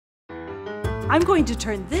I'm going to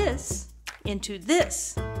turn this into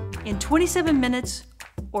this in 27 minutes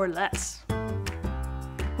or less.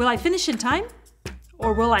 Will I finish in time?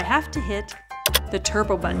 Or will I have to hit the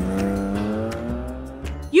turbo button?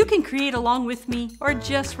 You can create along with me or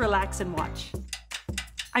just relax and watch.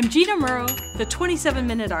 I'm Gina Murrow, the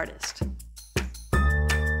 27-minute artist.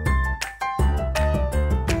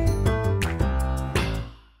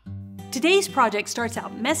 Today's project starts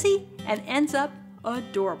out messy and ends up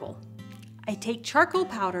adorable. I take charcoal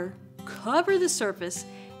powder, cover the surface,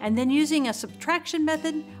 and then using a subtraction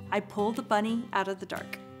method, I pull the bunny out of the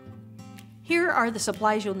dark. Here are the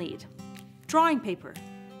supplies you'll need. Drawing paper,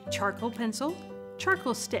 charcoal pencil,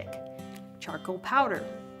 charcoal stick, charcoal powder,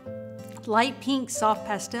 light pink soft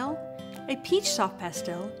pastel, a peach soft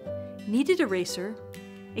pastel, kneaded eraser,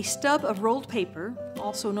 a stub of rolled paper,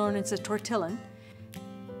 also known as a tortillon,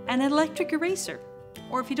 an electric eraser,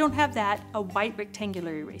 or if you don't have that, a white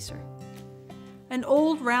rectangular eraser, an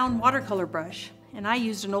old round watercolor brush, and I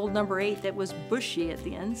used an old number 8 that was bushy at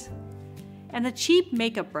the ends, and a cheap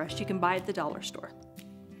makeup brush you can buy at the dollar store.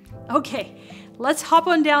 Okay, let's hop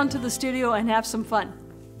on down to the studio and have some fun.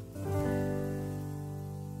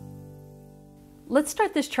 Let's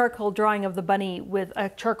start this charcoal drawing of the bunny with a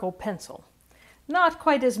charcoal pencil. Not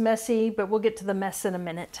quite as messy, but we'll get to the mess in a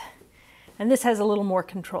minute. And this has a little more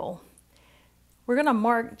control. We're going to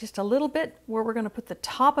mark just a little bit where we're going to put the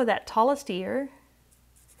top of that tallest ear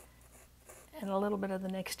and a little bit of the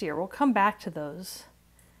next ear. We'll come back to those.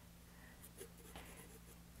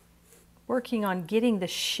 Working on getting the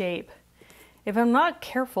shape. If I'm not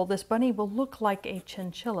careful, this bunny will look like a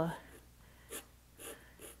chinchilla.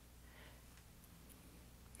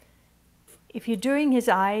 If you're doing his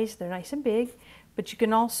eyes, they're nice and big, but you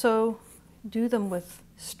can also do them with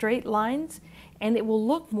straight lines and it will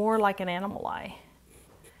look more like an animal eye.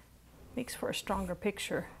 Makes for a stronger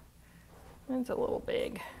picture. It's a little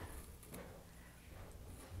big.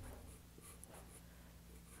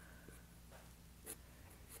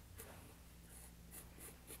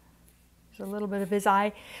 There's a little bit of his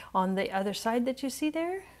eye on the other side that you see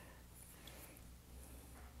there.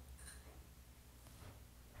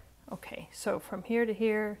 Okay, so from here to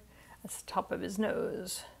here, that's the top of his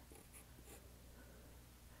nose.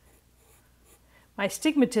 My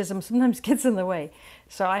astigmatism sometimes gets in the way,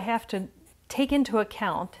 so I have to take into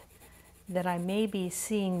account that I may be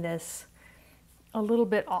seeing this a little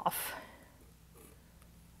bit off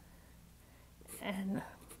and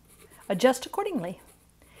adjust accordingly.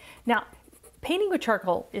 Now, painting with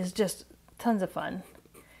charcoal is just tons of fun.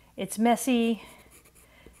 It's messy,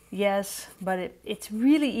 yes, but it's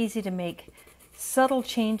really easy to make subtle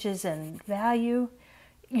changes in value.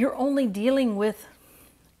 You're only dealing with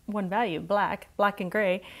one value, black and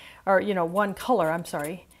gray, or one color, I'm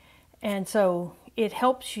sorry. And so it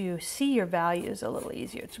helps you see your values a little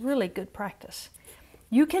easier. It's really good practice.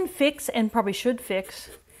 You can fix, and probably should fix,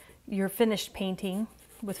 your finished painting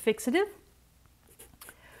with fixative.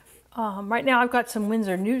 Right now I've got some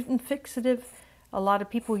Winsor Newton fixative. A lot of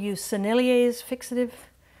people use Sennelier's fixative.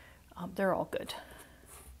 They're all good.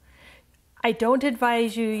 I don't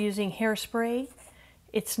advise you using hairspray.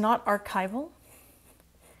 It's not archival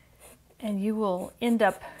and you will end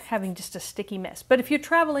up having just a sticky mess. But if you're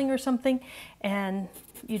traveling or something and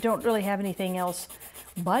you don't really have anything else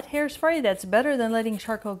but hairspray, that's better than letting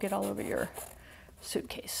charcoal get all over your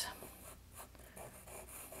suitcase.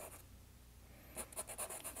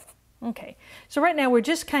 Okay, so right now we're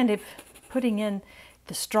just kind of putting in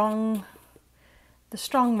the strong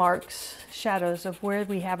marks, shadows of where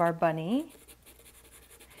we have our bunny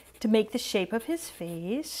to make the shape of his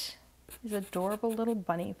face. His adorable little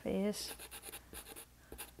bunny face.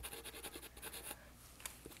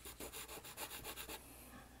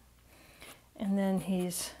 And then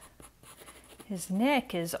his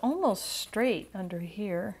neck is almost straight under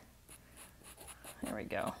here. There we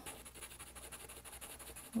go.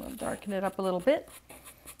 We'll darken it up a little bit.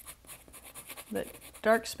 That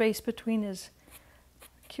dark space between his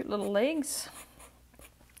cute little legs.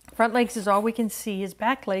 Front legs is all we can see. His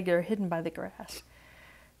back leg are hidden by the grass.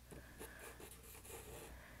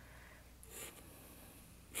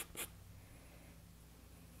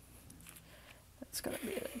 That's going to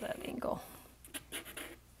be at that angle.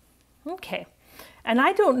 Okay, and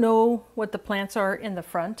I don't know what the plants are in the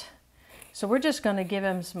front, so we're just going to give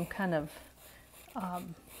him some kind of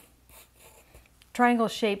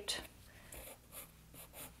triangle-shaped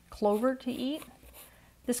clover to eat.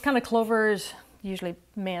 This kind of clover is usually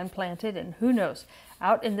man-planted, and who knows,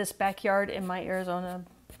 out in this backyard in my Arizona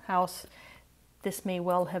house, this may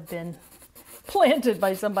well have been planted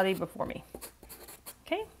by somebody before me.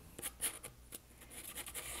 Okay?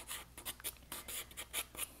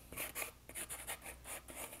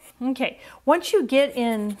 Okay, once you get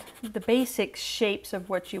in the basic shapes of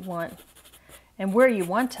what you want and where you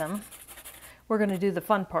want them, we're going to do the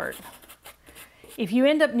fun part. If you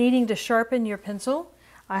end up needing to sharpen your pencil,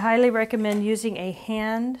 I highly recommend using a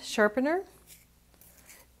hand sharpener.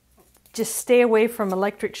 Just stay away from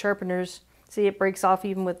electric sharpeners. See, it breaks off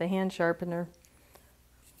even with the hand sharpener.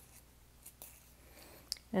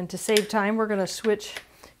 And to save time, we're going to switch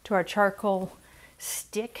to our charcoal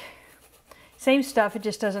stick. Same stuff, it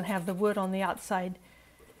just doesn't have the wood on the outside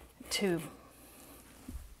to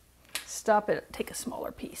stop it. Take a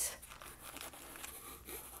smaller piece.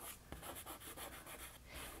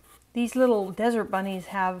 These little desert bunnies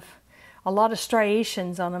have a lot of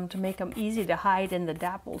striations on them to make them easy to hide in the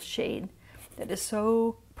dapple shade that is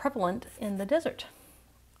so prevalent in the desert.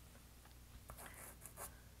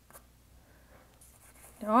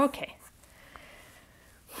 Okay.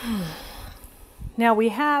 Now we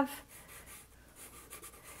have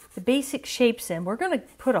the basic shapes in. We're going to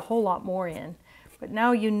put a whole lot more in, but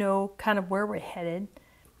now you know kind of where we're headed.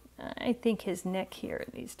 I think his neck here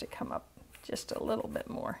needs to come up just a little bit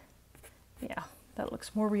more. Yeah, that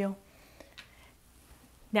looks more real.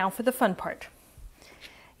 Now for the fun part.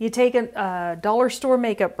 You take a dollar store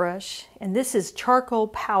makeup brush, and this is charcoal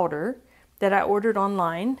powder that I ordered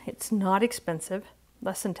online. It's not expensive,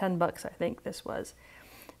 less than 10 bucks I think this was.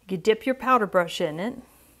 You dip your powder brush in it,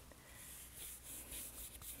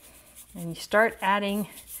 and you start adding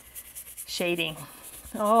shading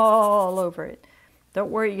all over it. Don't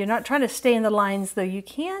worry, you're not trying to stay in the lines, though you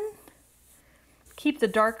can keep the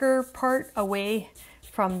darker part away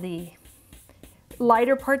from the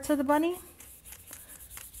lighter parts of the bunny.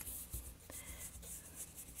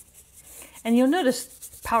 And you'll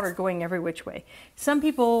notice powder going every which way. Some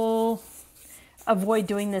people avoid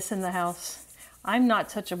doing this in the house. I'm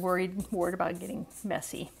not such a worried about getting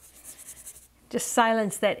messy. Just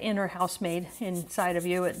silence that inner housemaid inside of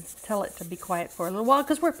you and tell it to be quiet for a little while,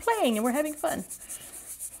 because we're playing and we're having fun.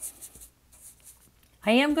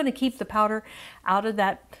 I am going to keep the powder out of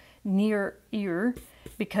that near ear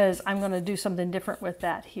because I'm going to do something different with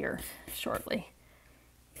that here shortly.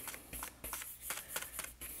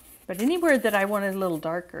 But anywhere that I want it a little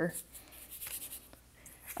darker,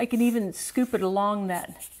 I can even scoop it along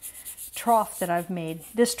that trough that I've made.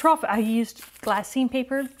 This trough, I used glassine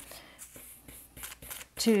paper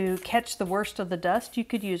to catch the worst of the dust. You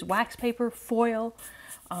could use wax paper, foil,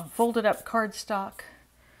 folded up cardstock,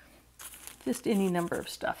 just any number of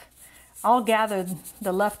stuff. I'll gather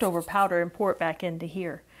the leftover powder and pour it back into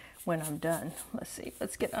here when I'm done. Let's see,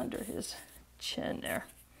 let's get under his chin there.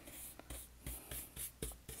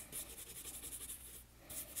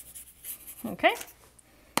 Okay.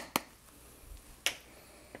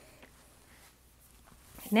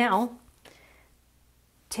 Now,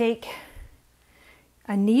 take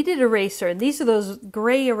a kneaded eraser, and these are those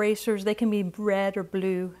gray erasers. They can be red or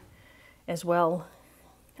blue as well.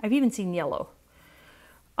 I've even seen yellow.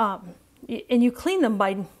 And you clean them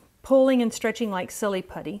by pulling and stretching like silly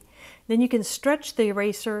putty. Then you can stretch the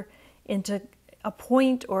eraser into a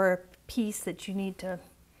point or a piece that you need to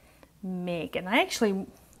make. And I actually,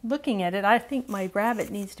 looking at it, I think my rabbit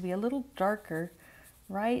needs to be a little darker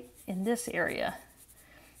right in this area,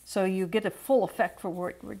 so you get a full effect for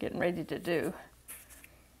what we're getting ready to do.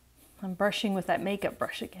 I'm brushing with that makeup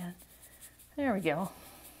brush again. There we go.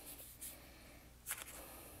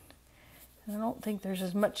 I don't think there's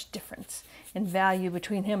as much difference in value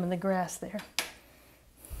between him and the grass there.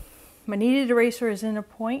 My kneaded eraser is in a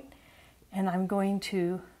point, and I'm going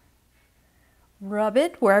to rub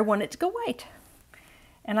it where I want it to go white.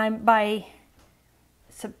 And by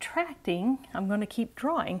subtracting, I'm going to keep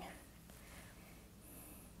drawing.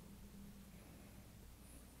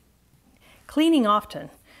 Cleaning often.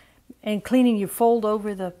 And cleaning, you fold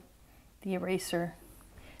over the eraser.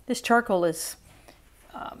 This charcoal is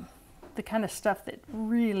the kind of stuff that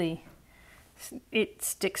really, it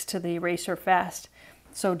sticks to the eraser fast.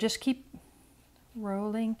 So just keep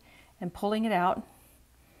rolling and pulling it out.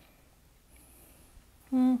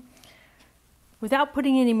 Without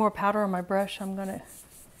putting any more powder on my brush, I'm going to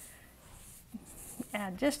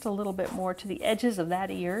add just a little bit more to the edges of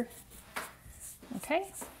that ear.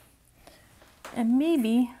 Okay? And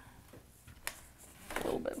maybe a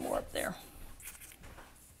little bit more up there.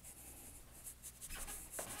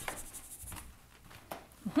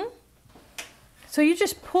 So you're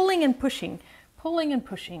just pulling and pushing,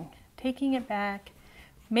 taking it back,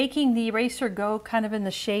 making the eraser go kind of in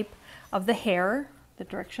the shape of the hair, the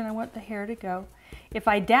direction I want the hair to go. If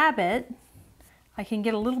I dab it, I can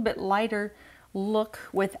get a little bit lighter look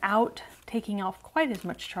without taking off quite as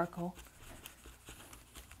much charcoal.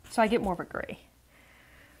 So I get more of a gray.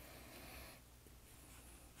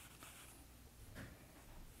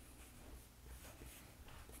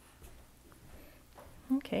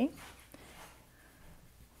 Okay.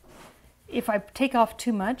 If I take off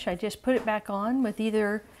too much, I just put it back on with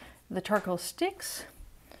either the charcoal sticks,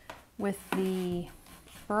 with the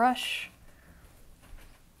brush,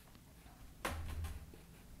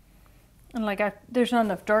 and like there's not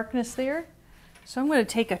enough darkness there, so I'm going to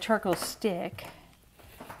take a charcoal stick,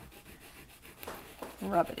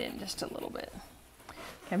 rub it in just a little bit. Okay,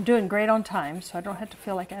 I'm doing great on time, so I don't have to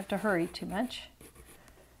feel like I have to hurry too much.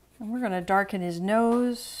 And we're going to darken his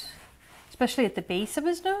nose, especially at the base of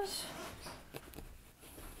his nose.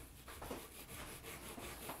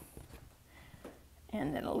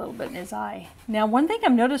 And then a little bit in his eye. Now, one thing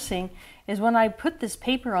I'm noticing is when I put this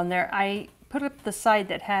paper on there, I put up the side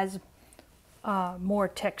that has more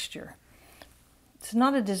texture. It's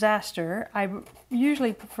not a disaster. I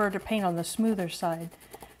usually prefer to paint on the smoother side,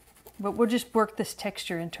 but we'll just work this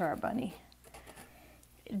texture into our bunny.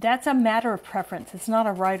 That's a matter of preference. It's not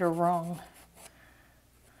a right or wrong.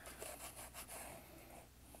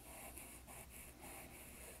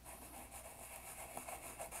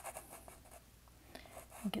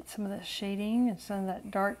 Get some of the shading and some of that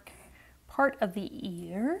dark part of the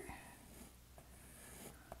ear.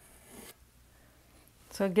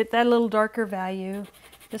 So get that little darker value.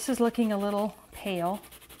 This is looking a little pale,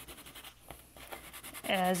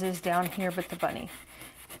 as is down here with the bunny.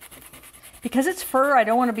 Because it's fur, I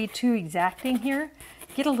don't want to be too exacting here.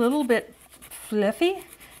 Get a little bit fluffy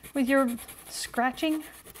with your scratching,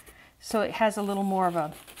 so it has a little more of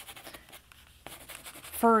a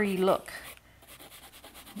furry look.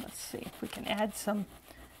 Let's see if we can add some,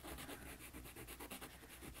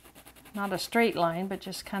 not a straight line, but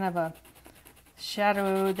just kind of a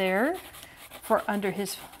shadow there for under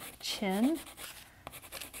his chin.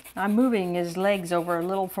 I'm moving his legs over a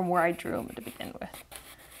little from where I drew him to begin with.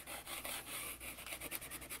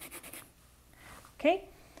 Okay,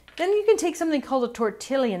 then you can take something called a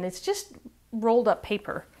Tortillon. It's just rolled up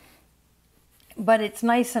paper, but it's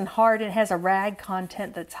nice and hard. It has a rag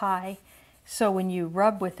content that's high. So when you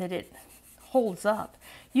rub with it, it holds up.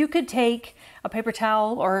 You could take a paper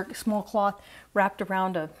towel or a small cloth wrapped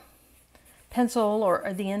around a pencil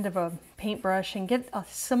or the end of a paintbrush and get a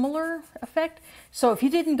similar effect. So if you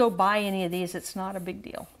didn't go buy any of these, it's not a big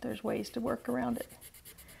deal. There's ways to work around it.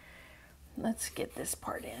 Let's get this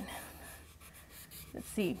part in.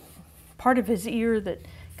 It's the part of his ear that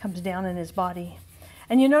comes down in his body.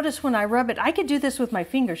 And you notice when I rub it, I could do this with my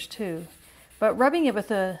fingers too. But rubbing it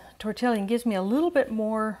with a Tortillon gives me a little bit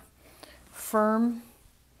more firm,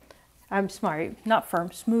 I'm sorry, not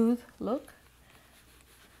firm, smooth look.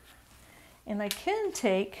 And I can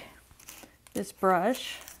take this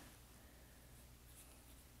brush,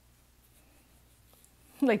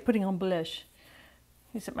 like putting on blush,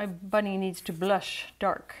 except my bunny needs to blush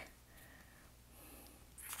dark.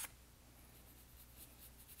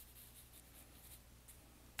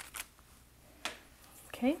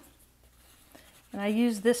 Okay. And I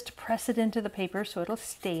use this to press it into the paper so it'll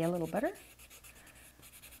stay a little better.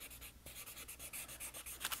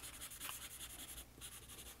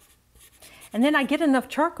 And then I get enough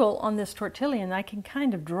charcoal on this Tortillon, I can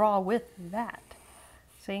kind of draw with that.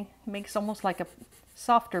 See, it makes almost like a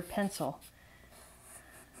softer pencil.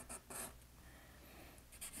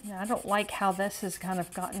 Now, I don't like how this has kind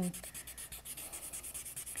of gotten,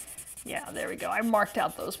 yeah, there we go. I marked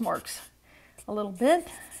out those marks a little bit.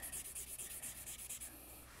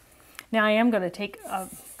 Now I am going to take a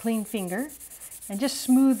clean finger and just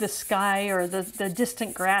smooth the sky, or the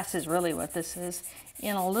distant grass is really what this is,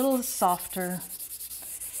 in a little softer.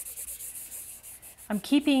 I'm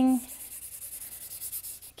keeping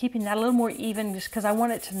that a little more even just because I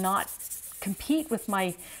want it to not compete with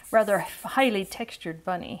my rather highly textured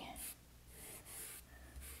bunny.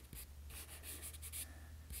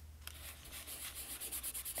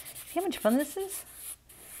 See how much fun this is?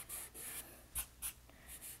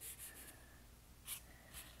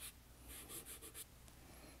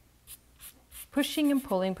 Pushing and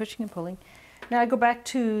pulling, pushing and pulling. Now I go back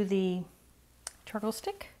to the charcoal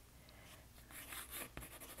stick.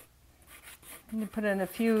 I'm going to put in a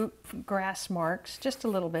few grass marks, just a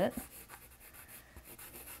little bit.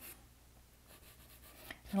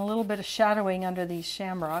 And a little bit of shadowing under these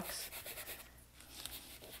shamrocks.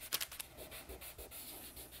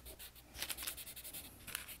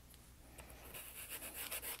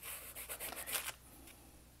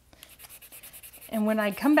 And when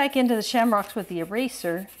I come back into the shamrocks with the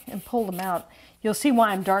eraser and pull them out, you'll see why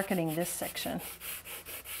I'm darkening this section.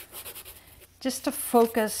 Just to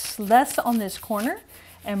focus less on this corner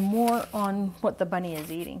and more on what the bunny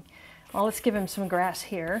is eating. Well, let's give him some grass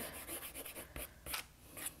here.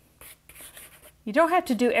 You don't have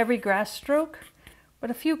to do every grass stroke,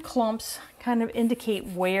 but a few clumps kind of indicate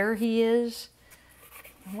where he is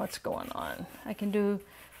and what's going on. I can do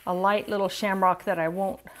a light little shamrock that I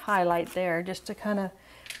won't highlight there, just to kind of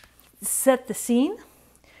set the scene.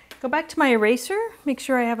 Go back to my eraser, make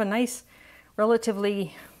sure I have a nice,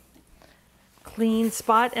 relatively clean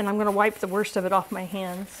spot, and I'm going to wipe the worst of it off my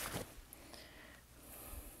hands.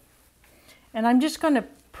 And I'm just going to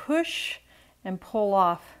push and pull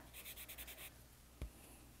off.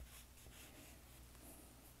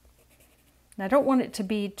 And I don't want it to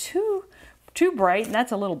be too bright, and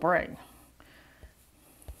that's a little bright.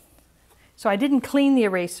 So I didn't clean the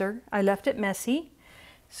eraser. I left it messy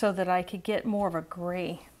so that I could get more of a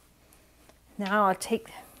gray. Now I'll take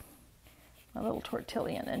my little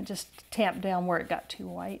Tortillon and just tamp down where it got too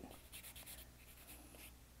white.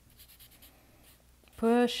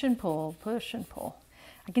 Push and pull, push and pull.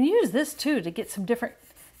 I can use this too to get some different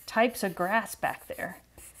types of grass back there.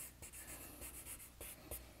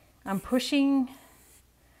 I'm pushing,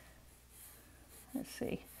 let's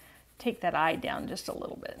see, take that eye down just a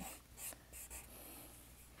little bit.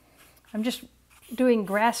 I'm just doing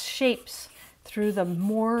grass shapes through the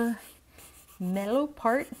more mellow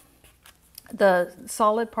part, the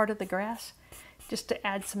solid part of the grass, just to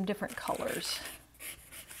add some different colors.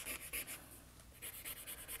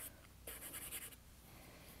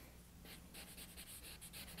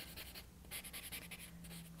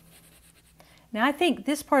 Now I think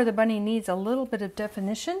this part of the bunny needs a little bit of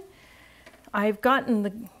definition. I've gotten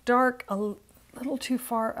the dark a little too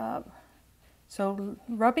far up. So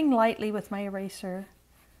rubbing lightly with my eraser,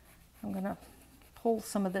 I'm going to pull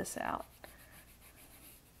some of this out.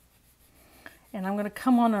 And I'm going to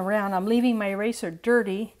come on around. I'm leaving my eraser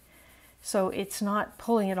dirty so it's not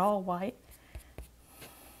pulling it all white.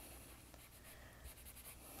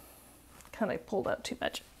 Kind of pulled out too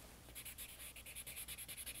much.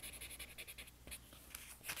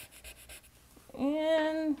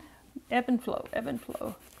 And ebb and flow, ebb and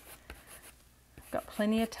flow. Got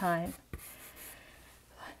plenty of time.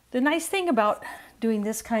 The nice thing about doing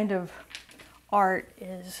this kind of art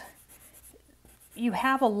is you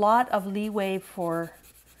have a lot of leeway for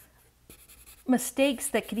mistakes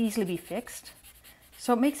that could easily be fixed.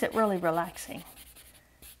 So it makes it really relaxing.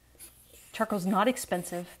 Charcoal's not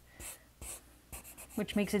expensive,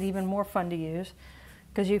 which makes it even more fun to use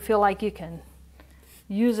because you feel like you can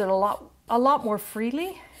use it a lot more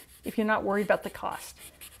freely if you're not worried about the cost.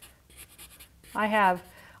 I have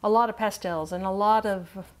a lot of pastels and a lot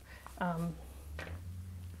of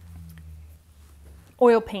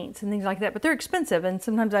oil paints and things like that, but they're expensive, and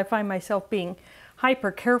sometimes I find myself being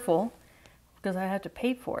hyper careful because I have to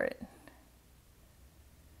pay for it.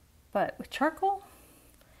 But with charcoal,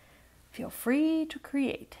 feel free to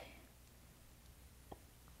create.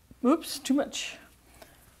 Oops, too much.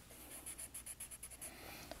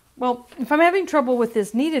 Well, if I'm having trouble with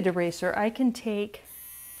this kneaded eraser, I can take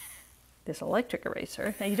this electric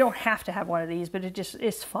eraser. Now you don't have to have one of these, but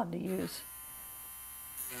it's fun to use.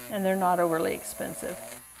 And they're not overly expensive.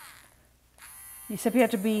 Except you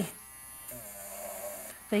have to be,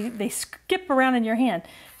 they skip around in your hand.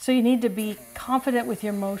 So you need to be confident with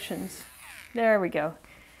your motions. There we go.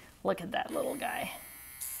 Look at that little guy.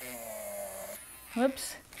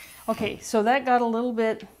 Whoops. Okay, so that got a little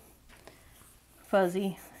bit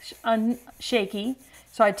fuzzy, shaky.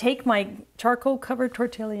 So I take my charcoal covered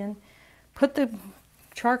Tortillon, put the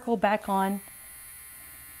charcoal back on,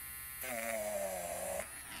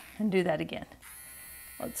 and do that again.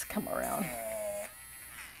 Let's come around.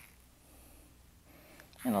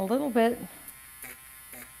 And a little bit,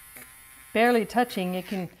 barely touching, you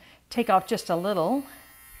can take off just a little.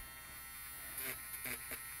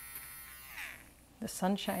 The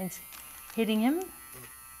sunshine's hitting him.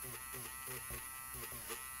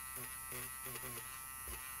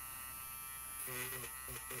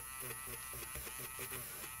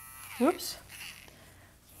 Whoops.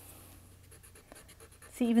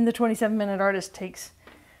 See, even the 27-minute artist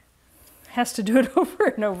has to do it over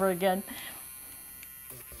and over again.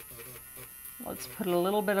 Let's put a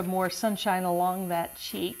little bit of more sunshine along that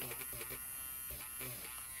cheek.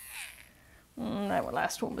 That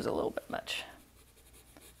last one was a little bit much.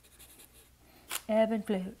 Ebb and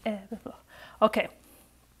flow, ebb and flow. Okay.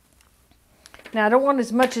 Now I don't want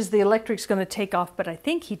as much as the electric's going to take off, but I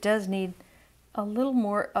think he does need a little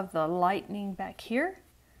more of the lightning back here.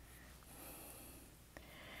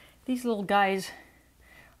 These little guys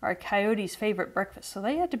are a coyote's favorite breakfast, so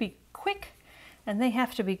they have to be quick and they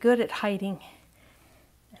have to be good at hiding,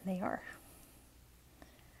 and they are.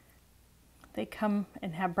 They come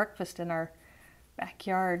and have breakfast in our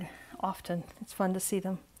backyard often. It's fun to see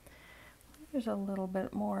them. There's a little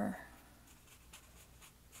bit more.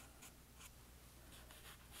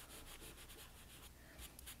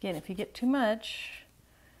 Again, if you get too much,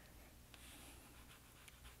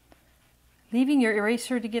 leaving your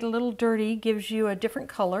eraser to get a little dirty gives you a different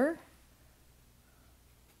color.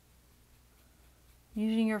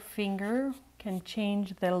 Using your finger can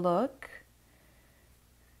change the look.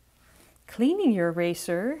 Cleaning your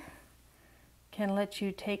eraser can let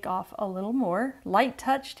you take off a little more. Light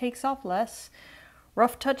touch takes off less.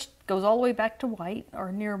 Rough touch goes all the way back to white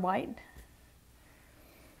or near white.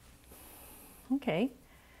 Okay,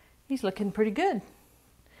 he's looking pretty good.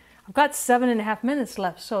 I've got 7.5 minutes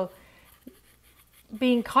left, so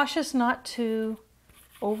being cautious not to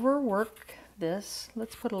overwork this,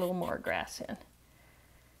 let's put a little more grass in.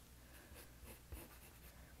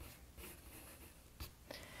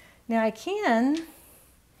 Now let's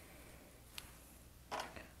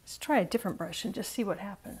try a different brush and just see what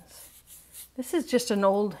happens. This is just an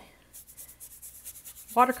old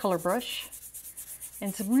watercolor brush,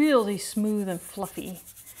 and it's really smooth and fluffy,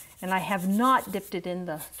 and I have not dipped it in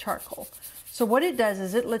the charcoal. So what it does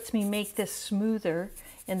is it lets me make this smoother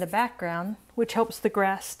in the background, which helps the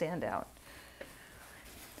grass stand out.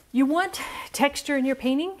 You want texture in your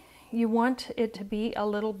painting. You want it to be a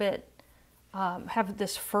little bit, have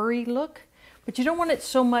this furry look, but you don't want it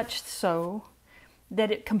so much so that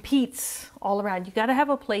it competes all around. You got to have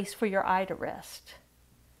a place for your eye to rest.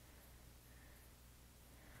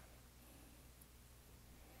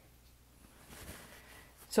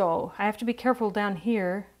 So I have to be careful down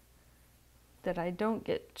here that I don't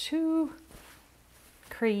get too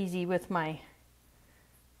crazy with my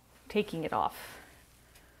taking it off.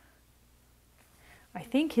 I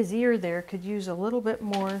think his ear there could use a little bit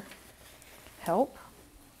more help.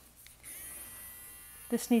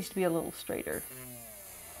 This needs to be a little straighter.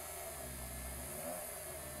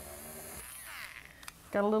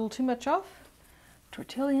 Got a little too much off?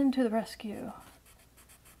 Tortillon to the rescue.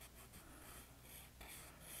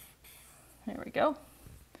 There we go.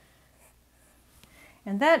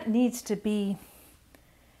 And that needs to be,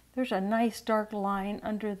 there's a nice dark line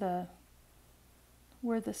under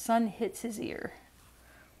where the sun hits his ear.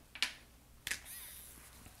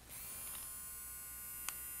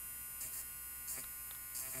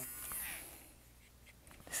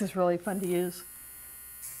 This is really fun to use.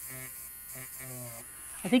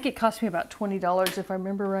 I think it cost me about $20 if I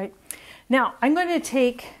remember right. Now I'm going to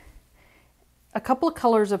take a couple of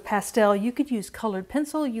colors of pastel. You could use colored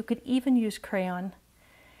pencil, you could even use crayon.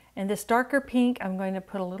 And this darker pink I'm going to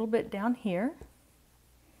put a little bit down here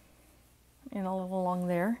and a little along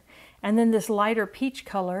there. And then this lighter peach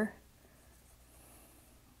color,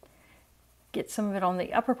 get some of it on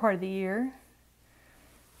the upper part of the ear,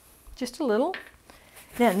 just a little.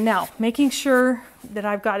 Then now, making sure that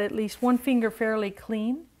I've got at least one finger fairly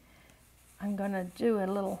clean, I'm going to do a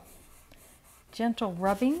little gentle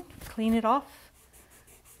rubbing, clean it off,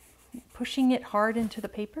 pushing it hard into the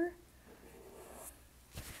paper.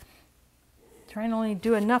 Trying to only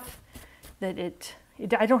do enough that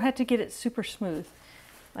I don't have to get it super smooth.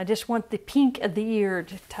 I just want the pink of the ear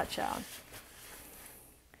to touch out.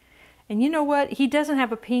 And you know what? He doesn't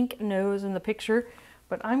have a pink nose in the picture,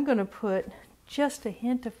 but I'm going to put just a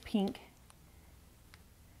hint of pink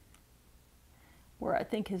where I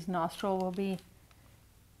think his nostril will be.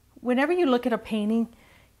 Whenever you look at a painting,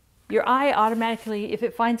 your eye automatically, if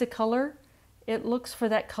it finds a color, it looks for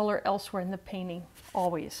that color elsewhere in the painting,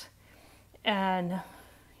 always. And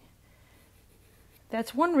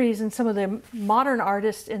that's one reason some of the modern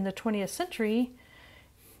artists in the 20th century,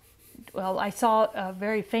 well, I saw a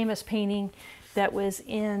very famous painting that was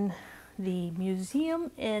in the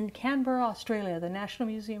museum in Canberra, Australia, the National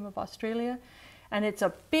Museum of Australia. And it's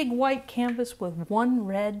a big white canvas with one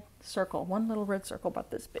red circle, one little red circle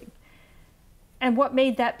about this big. And what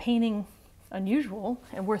made that painting unusual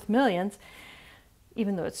and worth millions,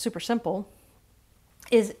 even though it's super simple,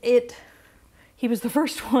 is he was the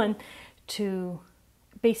first one to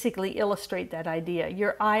basically illustrate that idea.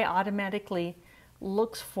 Your eye automatically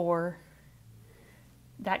looks for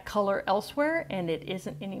that color elsewhere, and it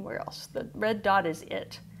isn't anywhere else. The red dot is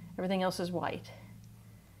it. Everything else is white.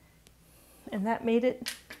 And that made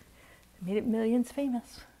it millions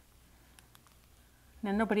famous.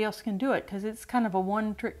 Now nobody else can do it because it's kind of a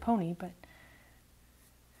one-trick pony, but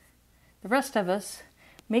the rest of us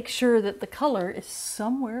make sure that the color is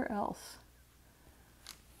somewhere else.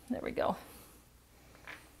 There we go.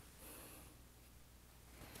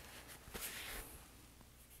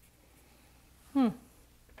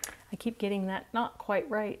 I keep getting that not quite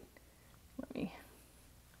right.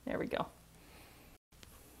 There we go.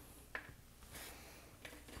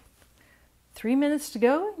 3 minutes to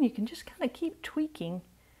go, and you can just kind of keep tweaking,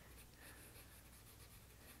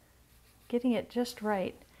 getting it just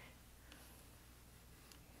right.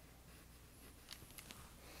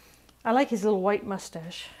 I like his little white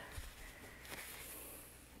mustache.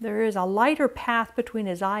 There is a lighter path between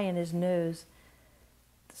his eye and his nose.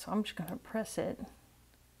 So I'm just going to press it.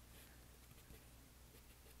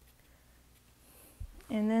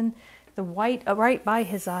 And then the white right by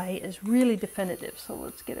his eye is really definitive. So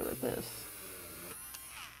let's get it with this.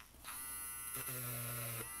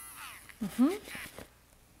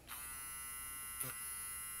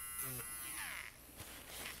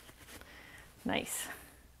 Nice.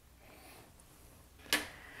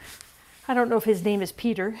 I don't know if his name is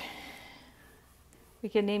Peter. We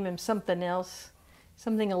can name him something else,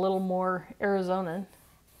 something a little more Arizonan.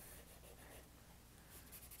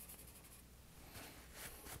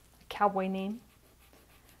 A cowboy name.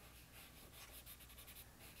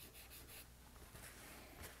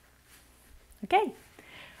 Okay,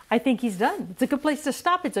 I think he's done. It's a good place to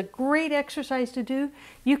stop. It's a great exercise to do.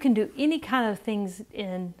 You can do any kind of things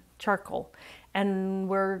in charcoal, and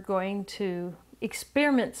we're going to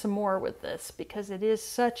experiment some more with this because it is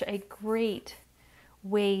such a great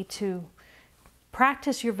way to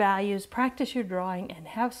practice your values, practice your drawing, and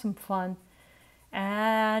have some fun,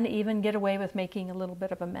 and even get away with making a little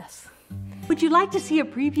bit of a mess. Would you like to see a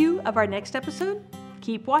preview of our next episode?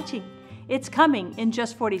 Keep watching. It's coming in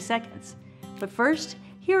just 40 seconds. But first,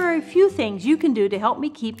 here are a few things you can do to help me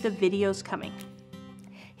keep the videos coming.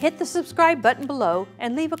 Hit the subscribe button below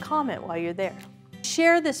and leave a comment while you're there.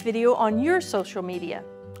 Share this video on your social media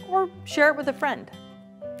or share it with a friend.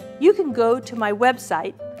 You can go to my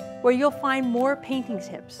website where you'll find more painting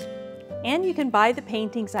tips, and you can buy the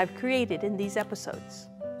paintings I've created in these episodes.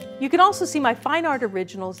 You can also see my fine art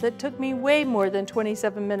originals that took me way more than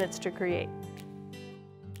 27 minutes to create.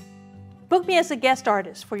 Book me as a guest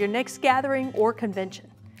artist for your next gathering or convention.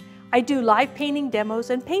 I do live painting demos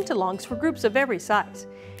and paint-alongs for groups of every size,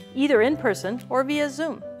 either in person or via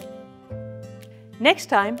Zoom. Next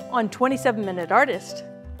time on 27-Minute Artist,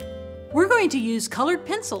 we're going to use colored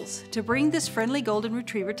pencils to bring this friendly golden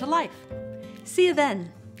retriever to life. See you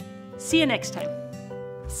then. See you next time.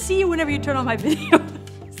 See you whenever you turn on my videos.